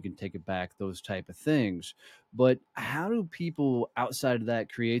guitar and you can take it back, those type of things. But how do people outside of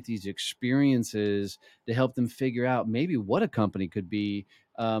that create these experiences to help them figure out maybe what a company could be,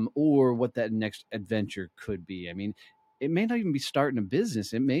 or what that next adventure could be? I mean, it may not even be starting a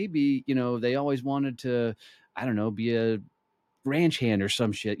business. It may be, they always wanted to, I don't know, be a ranch hand or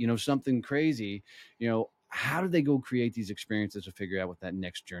some shit, something crazy. How do they go create these experiences to figure out what that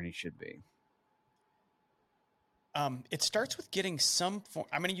next journey should be? It starts with getting some form.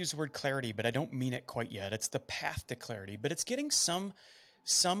 I'm going to use the word clarity, but I don't mean it quite yet. It's the path to clarity, but it's getting some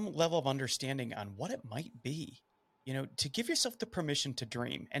level of understanding on what it might be. To give yourself the permission to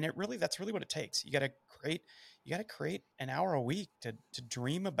dream, and that's really what it takes. You got to create an hour a week to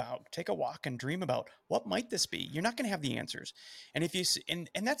dream about. Take a walk and dream about what might this be. You're not going to have the answers, and if you and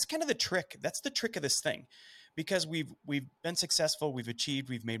that's kind of the trick. That's the trick of this thing, because we've been successful, we've achieved,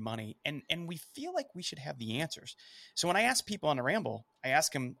 we've made money, and we feel like we should have the answers. So when I ask people on a ramble, I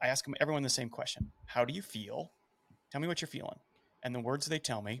ask them everyone the same question: How do you feel? Tell me what you're feeling. And the words they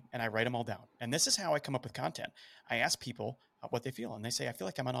tell me, and I write them all down. And this is how I come up with content. I ask people what they feel, and they say, "I feel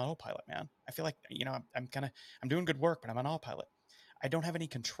like I'm on autopilot, man. I feel like I'm doing good work, but I'm on autopilot. I don't have any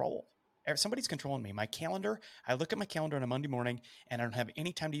control. Somebody's controlling me. My calendar. I look at my calendar on a Monday morning, and I don't have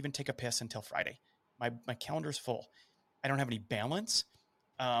any time to even take a piss until Friday. My calendar's full. I don't have any balance.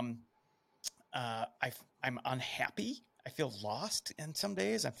 Um, I'm unhappy. I feel lost in some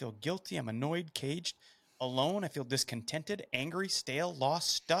days. I feel guilty. I'm annoyed, caged, alone. I feel discontented, angry, stale,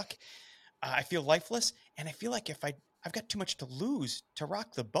 lost, stuck. I feel lifeless, and I feel like I've got too much to lose to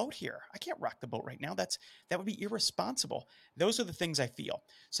rock the boat here. I can't rock the boat right now. That would be irresponsible. Those are the things I feel.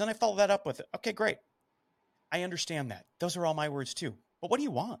 So then I follow that up with, okay, great. I understand that. Those are all my words too. But what do you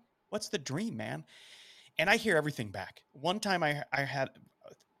want? What's the dream, man? And I hear everything back. One time I had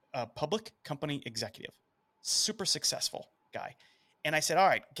a public company executive, super successful guy. And I said, all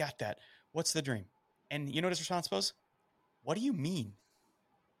right, got that. What's the dream? And you know what his response was? What do you mean?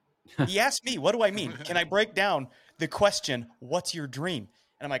 He asked me, what do I mean? Can I break down the question, what's your dream?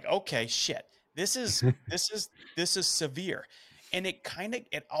 And I'm like, okay, shit. This is severe. And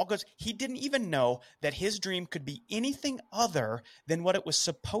it all goes, he didn't even know that his dream could be anything other than what it was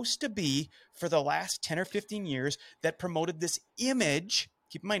supposed to be for the last 10 or 15 years that promoted this image.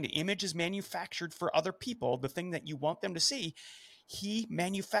 Keep in mind, the image is manufactured for other people, the thing that you want them to see. He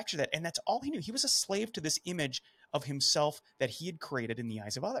manufactured that, and that's all he knew. He was a slave to this image of himself that he had created in the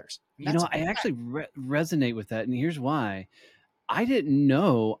eyes of others. And that's a I fact. actually resonate with that, and here's why. I didn't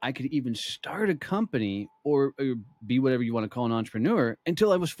know I could even start a company or be whatever you want to call an entrepreneur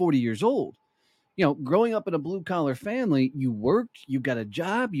until I was 40 years old. Growing up in a blue collar family, you worked, you got a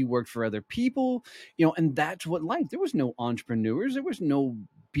job, you worked for other people, and that's what life. There was no entrepreneurs, there was no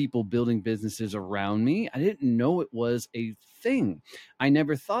people building businesses around me. I didn't know it was a thing. I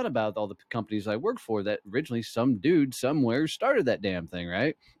never thought about all the companies I worked for that originally some dude somewhere started that damn thing,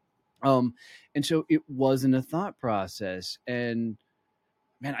 right? Um, and so it wasn't a thought process. And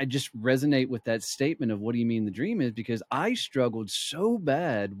man, I just resonate with that statement of what do you mean the dream is, because I struggled so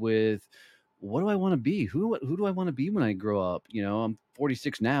bad with what do I want to be? Who do I want to be when I grow up? I'm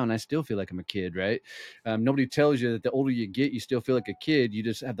 46 now and I still feel like I'm a kid, right? Nobody tells you that the older you get, you still feel like a kid. You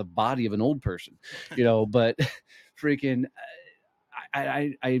just have the body of an old person, but freaking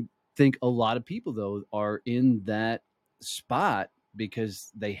I think a lot of people though are in that spot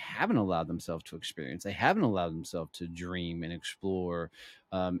because they haven't allowed themselves to experience. They haven't allowed themselves to dream and explore,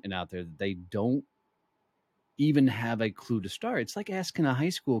 and out there. They don't even have a clue to start. It's like asking a high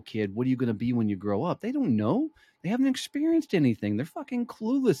school kid, what are you going to be when you grow up? They don't know. They haven't experienced anything. They're fucking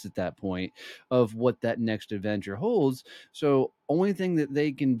clueless at that point of what that next adventure holds. So only thing that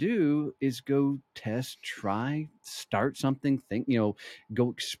they can do is go test, try, start something, think, go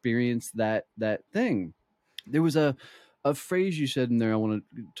experience that thing. There was a phrase you said in there I want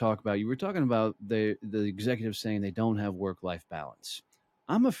to talk about. You were talking about the executives saying they don't have work-life balance.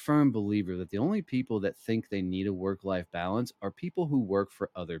 I'm a firm believer that the only people that think they need a work-life balance are people who work for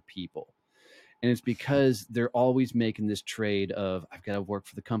other people. And it's because they're always making this trade of I've got to work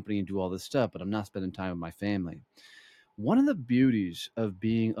for the company and do all this stuff, but I'm not spending time with my family. One of the beauties of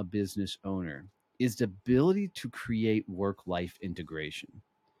being a business owner is the ability to create work-life integration,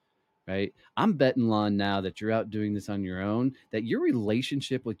 right? I'm betting on now that you're out doing this on your own, that your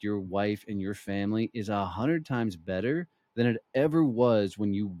relationship with your wife and your family is 100 times better than it ever was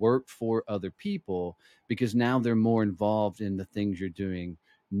when you worked for other people, because now they're more involved in the things you're doing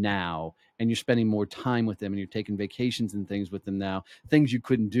now, and you're spending more time with them, and you're taking vacations and things with them now, things you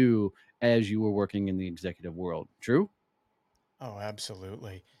couldn't do as you were working in the executive world. True? Oh,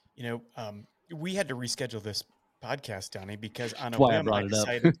 absolutely. You know, we had to reschedule this podcast, Donnie, because That's why I brought it up.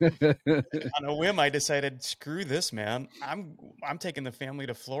 I decided, screw this, man. I'm taking the family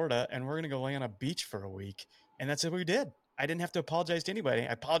to Florida and we're gonna go lay on a beach for a week. And that's what we did. I didn't have to apologize to anybody.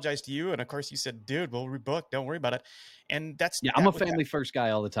 I apologized to you, and of course you said, dude, we'll rebook. Don't worry about it. And Yeah, I'm a that was that. family first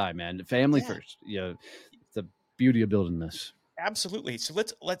guy all the time, man. Family Yeah. first. It's the beauty of building this. Absolutely. So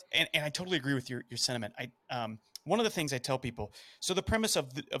let's and I totally agree with your sentiment. One of the things I tell people, so the premise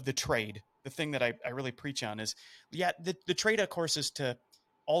of the trade, the thing that I really preach on is, yeah, the trade, of course, is to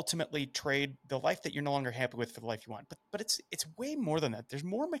ultimately trade the life that you're no longer happy with for the life you want. But it's way more than that. There's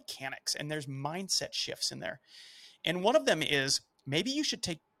more mechanics and there's mindset shifts in there. And one of them is, maybe you should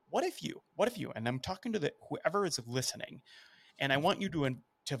take, what if you, and I'm talking to whoever is listening, and I want you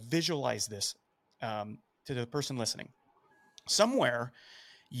to visualize this, to the person listening. Somewhere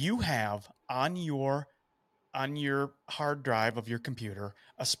you have on your hard drive of your computer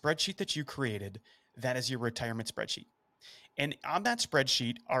a spreadsheet that you created that is your retirement spreadsheet. And on that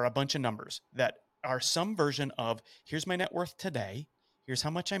spreadsheet are a bunch of numbers that are some version of, here's my net worth today, here's how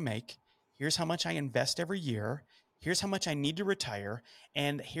much I make, here's how much I invest every year, here's how much I need to retire,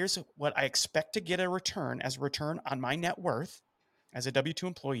 and here's what I expect to get as a return on my net worth as a W 2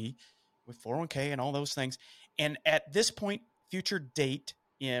 employee with 401k and all those things. And at this point, future date,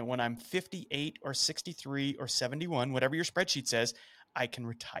 when I'm 58 or 63 or 71, whatever your spreadsheet says, I can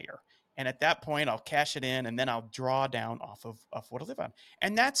retire. And at that point, I'll cash it in and then I'll draw down off of what I live on.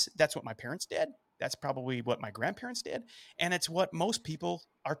 And that's what my parents did. That's probably what my grandparents did. And it's what most people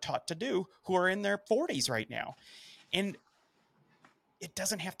are taught to do who are in their 40s right now. And it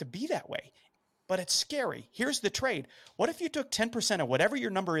doesn't have to be that way, but it's scary. Here's the trade. What if you took 10% of whatever your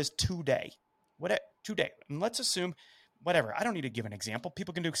number is today? Today? And let's assume whatever. I don't need to give an example.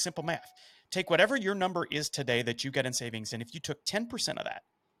 People can do simple math. Take whatever your number is today that you get in savings, and if you took 10% of that,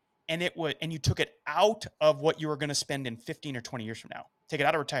 and you took it out of what you were going to spend in 15 or 20 years from now, take it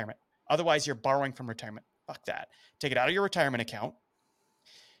out of retirement. Otherwise, you're borrowing from retirement. Fuck that. Take it out of your retirement account,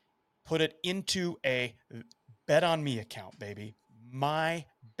 put it into a bet on me account, baby. My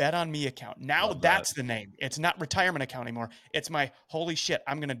bet on me account. Now Love that. that's the name. It's not retirement account anymore. It's my holy shit,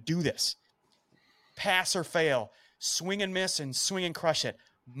 I'm going to do this. Pass or fail, swing and miss and swing and crush it.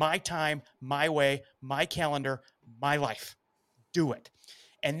 My time, my way, my calendar, my life. Do it.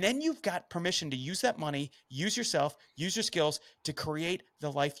 And then you've got permission to use that money, use yourself, use your skills to create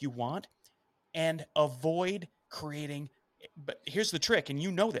the life you want, and avoid creating. But here's the trick, and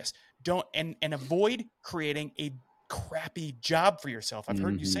you know this. Don't and avoid creating a crappy job for yourself. I've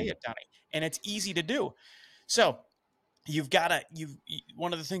heard you say it, Donnie, and it's easy to do. So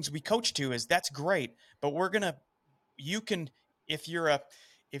one of the things we coach to is, that's great, but you can, if you're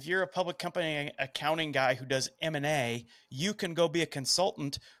a public company accounting guy who does M&A, you can go be a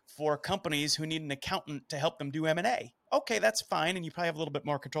consultant for companies who need an accountant to help them do M&A. Okay, that's fine, and you probably have a little bit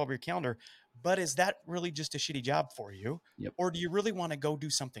more control of your calendar, but is that really just a shitty job for you? Yep. Or do you really want to go do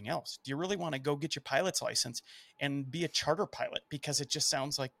something else? Do you really want to go get your pilot's license and be a charter pilot? Because it just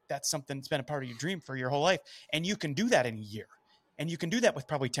sounds like that's something that's been a part of your dream for your whole life, and you can do that in a year. And you can do that with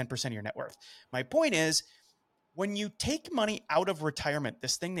probably 10% of your net worth. My point is, when you take money out of retirement,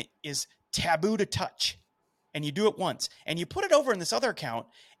 this thing that is taboo to touch, and you do it once, and you put it over in this other account,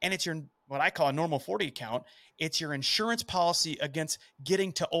 and it's your, what I call a normal 40 account, it's your insurance policy against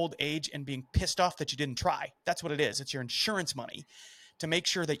getting to old age and being pissed off that you didn't try. That's what it is. It's your insurance money to make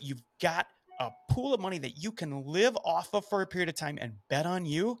sure that you've got a pool of money that you can live off of for a period of time and bet on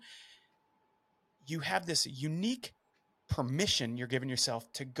you. you have this unique permission you're giving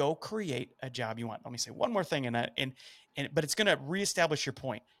yourself to go create a job you want. Let me say one more thing, but it's going to reestablish your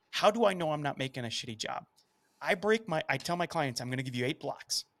point. How do I know I'm not making a shitty job? I tell my clients, I'm going to give you 8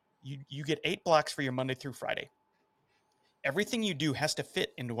 blocks. You get 8 blocks for your Monday through Friday. Everything you do has to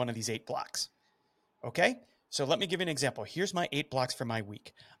fit into one of these 8 blocks. Okay? So let me give you an example. Here's my 8 blocks for my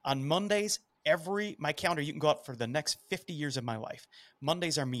week. On Mondays, my calendar, you can go up for the next 50 years of my life.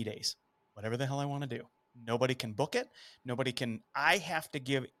 Mondays are me days. Whatever the hell I want to do. Nobody can book it. I have to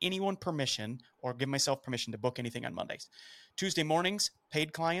give anyone permission or give myself permission to book anything on Mondays. Tuesday mornings,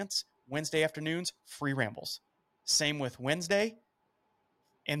 paid clients. Wednesday afternoons, free rambles. Same with Wednesday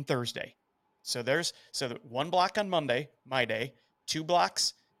and Thursday. So there's 1 block on Monday, my day, 2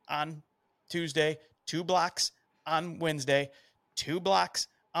 blocks on Tuesday, 2 blocks on Wednesday, 2 blocks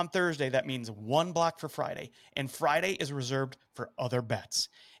on Thursday. That means 1 block for Friday. And Friday is reserved for other bets.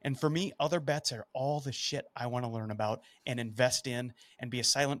 And for me, other bets are all the shit I want to learn about and invest in and be a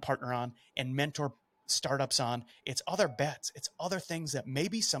silent partner on and mentor startups on. It's other bets. It's other things that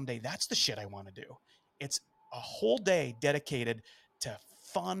maybe someday that's the shit I want to do. It's a whole day dedicated to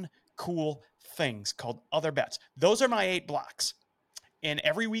fun, cool things called other bets. Those are my 8 blocks. And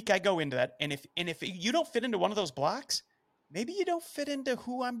every week I go into that. And if you don't fit into one of those blocks, maybe you don't fit into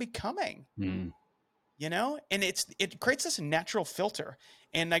who I'm becoming. Mm. And it creates this natural filter.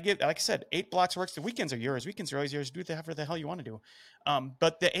 And I get, like I said, 8 blocks works. The weekends are yours. Weekends are always yours. Do whatever the hell you want to do.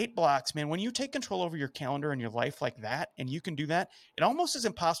 But the 8 blocks, man, when you take control over your calendar and your life like that, and you can do that, it almost is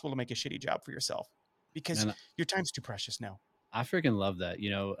impossible to make a shitty job for yourself because And your time's too precious now. I freaking love that.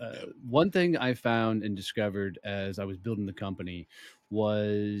 Yep. One thing I found and discovered as I was building the company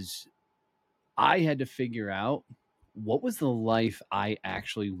was I had to figure out what was the life I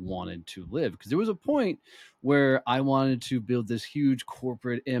actually wanted to live. Because there was a point where I wanted to build this huge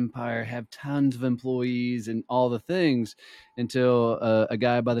corporate empire, have tons of employees, and all the things until a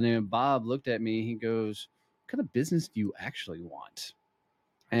guy by the name of Bob looked at me. He goes, "What kind of business do you actually want?"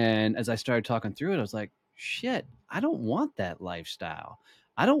 And as I started talking through it, I was like, shit, I don't want that lifestyle.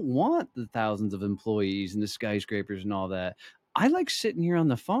 I don't want the thousands of employees and the skyscrapers and all that. I like sitting here on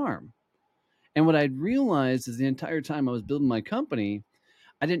the farm. And what I'd realized is the entire time I was building my company,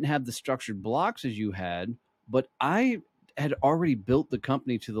 I didn't have the structured blocks as you had, but I had already built the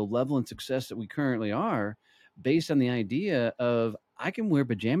company to the level and success that we currently are based on the idea of I can wear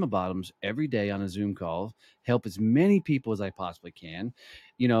pajama bottoms every day on a Zoom call, help as many people as I possibly can.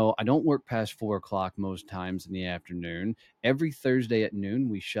 I don't work past 4 o'clock most times in the afternoon. Every Thursday at noon,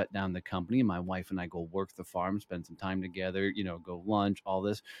 we shut down the company and my wife and I go work the farm, spend some time together, go lunch, all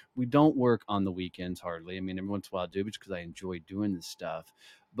this. We don't work on the weekends hardly. I mean, every once in a while I do, because I enjoy doing this stuff,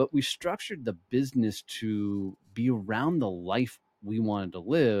 but we structured the business to be around the life we wanted to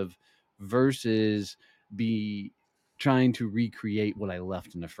live versus be trying to recreate what I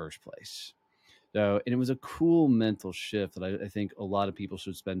left in the first place. So, and it was a cool mental shift that I think a lot of people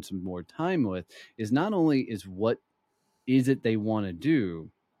should spend some more time with, is not only is what is it they want to do,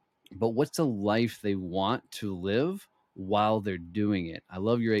 but what's the life they want to live while they're doing it. I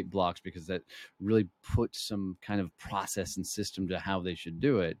love your 8 blocks because that really puts some kind of process and system to how they should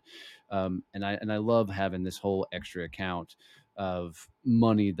do it. And I love having this whole extra account of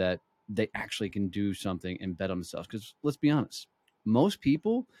money that they actually can do something and bet on themselves. Because let's be honest, most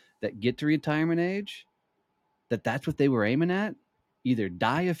people that get to retirement age, that's what they were aiming at, either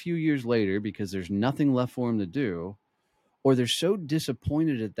die a few years later because there's nothing left for them to do, or they're so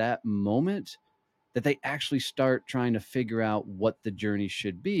disappointed at that moment that they actually start trying to figure out what the journey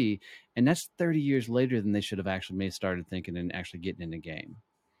should be. And that's 30 years later than they should have actually started thinking and actually getting in the game.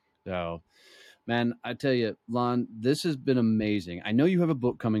 So, man, I tell you, Lon, this has been amazing. I know you have a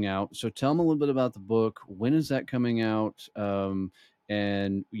book coming out. So tell them a little bit about the book. When is that coming out?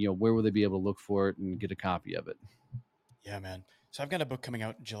 And, where will they be able to look for it and get a copy of it? Yeah, man. So I've got a book coming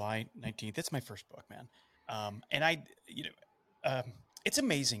out July 19th. It's my first book, man. And it's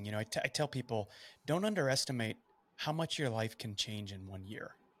amazing. I tell people, don't underestimate how much your life can change in 1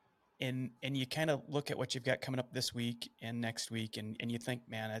 year. And you kind of look at what you've got coming up this week and next week, and you think,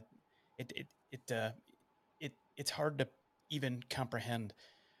 man, it's hard to even comprehend.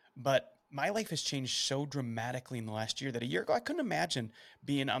 But my life has changed so dramatically in the last year that a year ago I couldn't imagine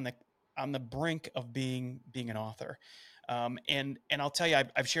being on the brink of being an author. And I'll tell you,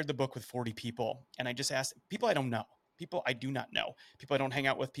 I've shared the book with 40 people, and I just asked people I don't know, people I do not know, people I don't hang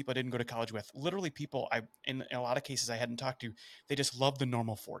out with, people I didn't go to college with, literally people in a lot of cases I hadn't talked to. They just love the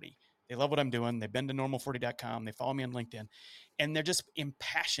Normal 40. They love what I'm doing. They've been to normal40.com. They follow me on LinkedIn, and they're just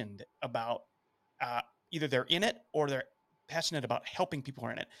impassioned about uh, either they're in it or they're passionate about helping people who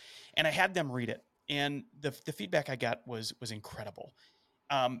are in it. And I had them read it. And the feedback I got was incredible.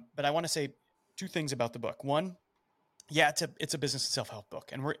 But I want to say two things about the book. One, yeah, it's a business and self-help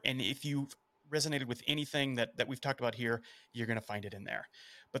book. And if you've resonated with anything that we've talked about here, you're going to find it in there.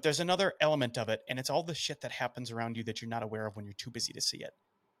 But there's another element of it, and it's all the shit that happens around you that you're not aware of when you're too busy to see it.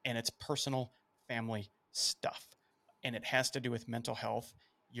 And it's personal family stuff. And it has to do with mental health,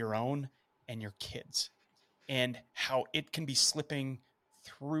 your own and your kids, and how it can be slipping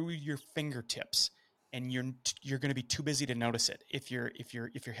through your fingertips, and you're going to be too busy to notice it if your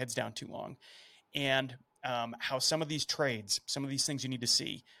head's down too long. And how some of these trades, some of these things you need to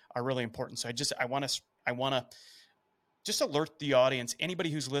see are really important. So I want to just alert the audience,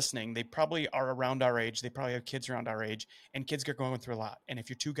 anybody who's listening, they probably are around our age. They probably have kids around our age, and kids are going through a lot. And if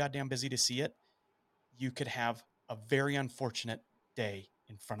you're too goddamn busy to see it, you could have a very unfortunate day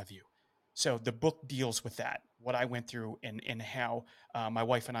in front of you. So the book deals with that, what I went through, and how my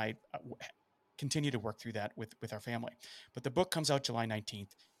wife and I continue to work through that with our family. But the book comes out July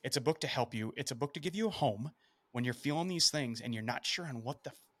 19th. It's a book to help you. It's a book to give you a home when you're feeling these things and you're not sure on what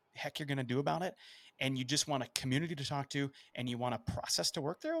the heck you're going to do about it, and you just want a community to talk to, and you want a process to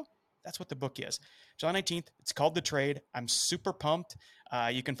work through. That's what the book is. July 19th. It's called The Trade. I'm super pumped.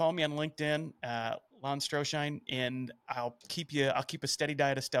 You can follow me on LinkedIn, Lon Stroschein, and I'll keep a steady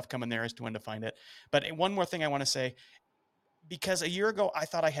diet of stuff coming there as to when to find it. But one more thing I want to say, because a year ago I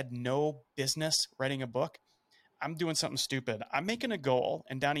thought I had no business writing a book. I'm doing something stupid. I'm making a goal,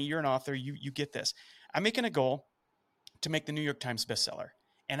 and Donnie, you're an author. You get this. I'm making a goal to make the New York Times bestseller,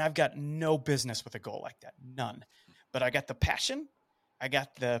 and I've got no business with a goal like that, none. But I got the passion. I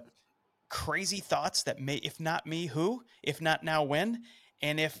got the crazy thoughts that may, if not me, who? If not now, when?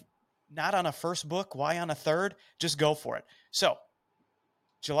 And if not on a first book, why on a third? Just go for it. So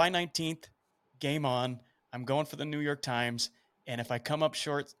July 19th, game on. I'm going for the New York Times. And if I come up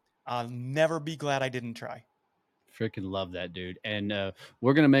short, I'll never be glad I didn't try. Freaking love that, dude. And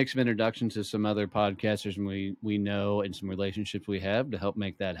we're going to make some introductions to some other podcasters we know and some relationships we have to help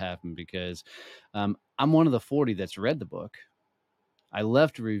make that happen, because I'm one of the 40 that's read the book. I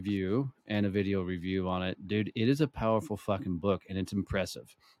left a review and a video review on it. Dude, it is a powerful fucking book, and it's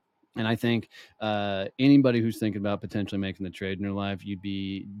impressive. And I think anybody who's thinking about potentially making the trade in their life, you'd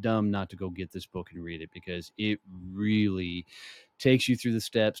be dumb not to go get this book and read it, because it really takes you through the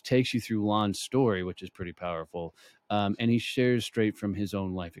steps, takes you through Lon's story, which is pretty powerful. And he shares straight from his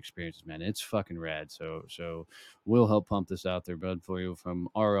own life experiences, man. It's fucking rad. So we'll help pump this out there, bud, for you from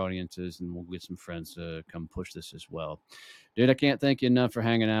our audiences, and we'll get some friends to come push this as well. Dude, I can't thank you enough for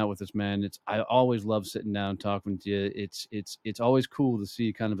hanging out with us, man. I always love sitting down talking to you. It's always cool to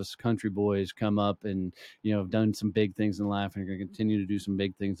see kind of us country boys come up and, have done some big things in life and are going to continue to do some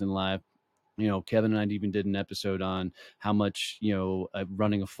big things in life. Kevin and I even did an episode on how much,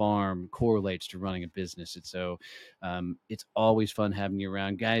 running a farm correlates to running a business. And so it's always fun having you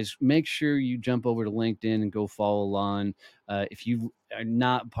around. Guys, make sure you jump over to LinkedIn and go follow Lon. If you are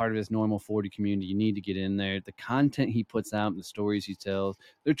not part of his normal 40 community, you need to get in there. The content he puts out and the stories he tells,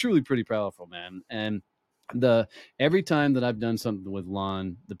 they're truly pretty powerful, man. And every time that I've done something with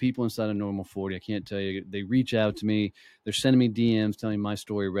Lon, the people inside of Normal 40, I can't tell you, they reach out to me. They're sending me DMs telling me my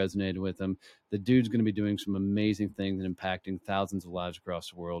story resonated with them. The dude's going to be doing some amazing things and impacting thousands of lives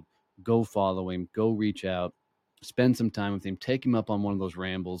across the world. Go follow him. Go reach out. Spend some time with him. Take him up on one of those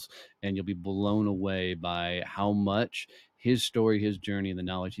rambles, and you'll be blown away by how much his story, his journey, and the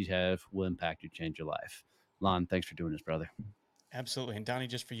knowledge he has will impact you, change your life. Lon, thanks for doing this, brother. Absolutely. And Donnie,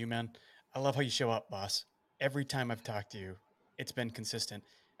 just for you, man, I love how you show up, boss. Every time I've talked to you, it's been consistent.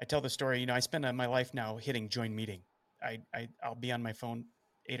 I tell the story, I spend my life now hitting join meeting. I'll be on my phone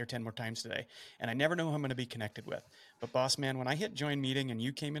 8 or 10 more times today, and I never know who I'm going to be connected with. But boss, man, when I hit join meeting and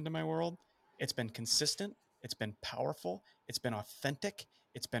you came into my world, it's been consistent. It's been powerful. It's been authentic.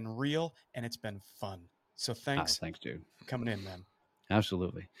 It's been real, and it's been fun. So thanks. Thanks, dude. For coming in, man.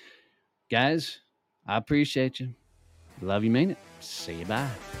 Absolutely. Guys, I appreciate you. Love you, mean it. See you, bye.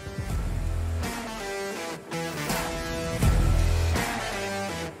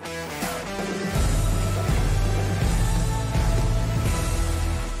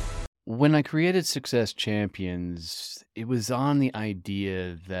 When I created Success Champions, it was on the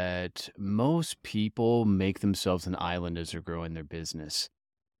idea that most people make themselves an island as they're growing their business.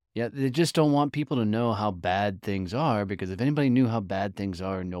 Yeah, they just don't want people to know how bad things are, because if anybody knew how bad things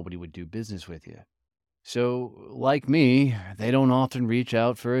are, nobody would do business with you. So, like me, they don't often reach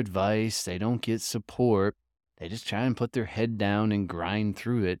out for advice. They don't get support. They just try and put their head down and grind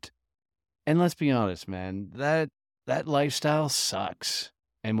through it. And let's be honest, man, that lifestyle sucks.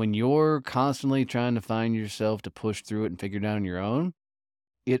 And when you're constantly trying to find yourself to push through it and figure it out on your own,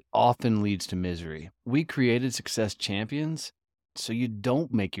 it often leads to misery. We created Success Champions so you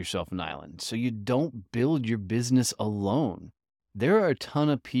don't make yourself an island, so you don't build your business alone. There are a ton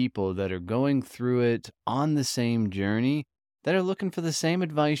of people that are going through it on the same journey that are looking for the same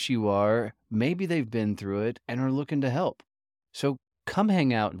advice you are. Maybe they've been through it and are looking to help. So come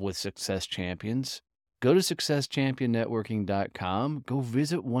hang out with Success Champions. Go to successchampionnetworking.com, go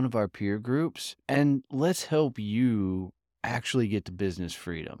visit one of our peer groups, and let's help you actually get to business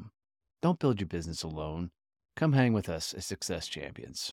freedom. Don't build your business alone. Come hang with us as Success Champions.